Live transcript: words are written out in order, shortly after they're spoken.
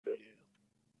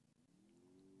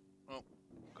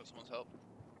Got someone's help.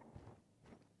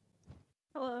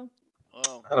 Hello.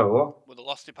 Hello. Hello. With the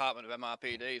lost department of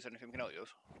MRPD, is there anything we can help you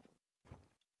with?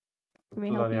 Can we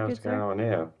help Bloody you, hell's good going sir? on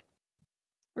here?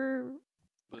 We're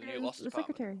With the new the lost department?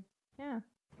 secretary. Yeah.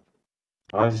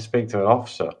 I need to speak to an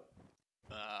officer.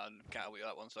 Can't help you with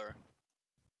that one, sorry.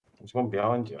 There's one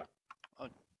behind you.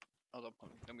 Hold on,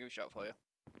 let me give a shout for you.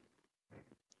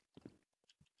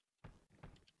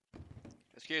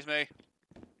 Excuse me.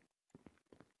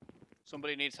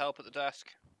 Somebody needs help at the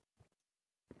desk.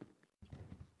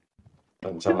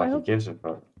 Doesn't sound No, I like he hope- gives a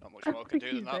fuck. Not much I more I don't can think do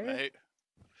than he's that, there. mate.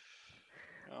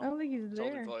 I don't think he's Told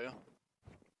him there. for you.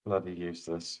 Bloody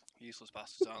useless. Useless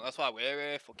bastards aren't. That's why we're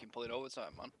here, fucking pulling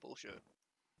overtime, man. Bullshit.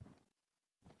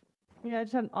 Yeah, I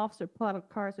just had an officer pull out a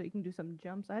car so he can do some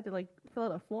jumps. I had to like fill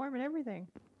out a form and everything.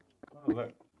 Oh,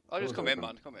 look. Oh, just Doors come in, open.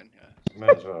 man. Come in, yeah. May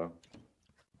as well.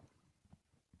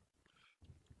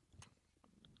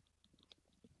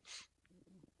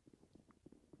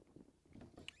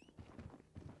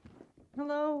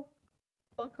 Hello.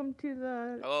 Welcome to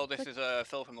the. Hello, this is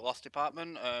Phil from the Lost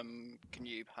Department. Can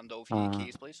you hand over your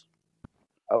keys, please?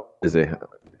 Oh, is he?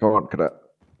 Come on, could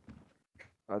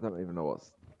I don't even know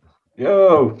what's.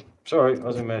 Yo! Sorry, I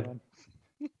was in bed.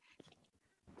 You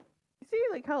see,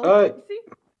 like how? Hey. You see?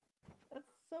 That's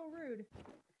so rude.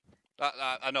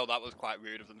 I know that was quite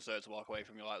rude of them, sir, to walk away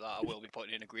from you like that. I will be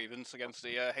putting in a grievance against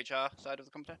the HR side of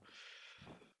the company.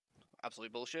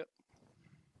 Absolute bullshit.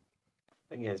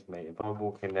 Thing is, mate, if I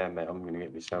walk in there, mate, I'm going to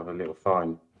get myself a little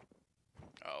fine.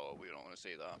 Oh, we don't want to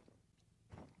see that.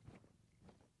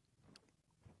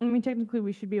 I mean, technically,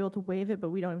 we should be able to waive it, but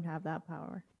we don't even have that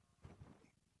power.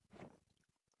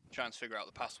 Trying to figure out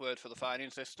the password for the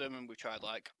fining system, and we tried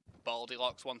like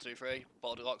Baldylocks 123,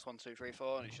 Baldylocks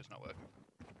 1234, and it's just not working.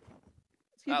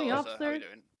 Excuse me, Hello, sir. How officer. are you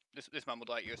doing? This man would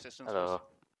like your assistance. Hello.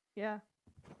 Yeah.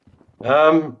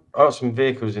 I've got some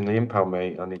vehicles in the impound,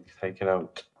 mate. I need taken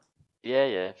out. Yeah,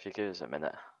 if you give us a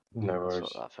minute, No I'll worries.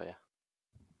 sort that for you.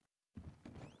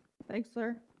 Thanks,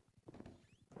 sir.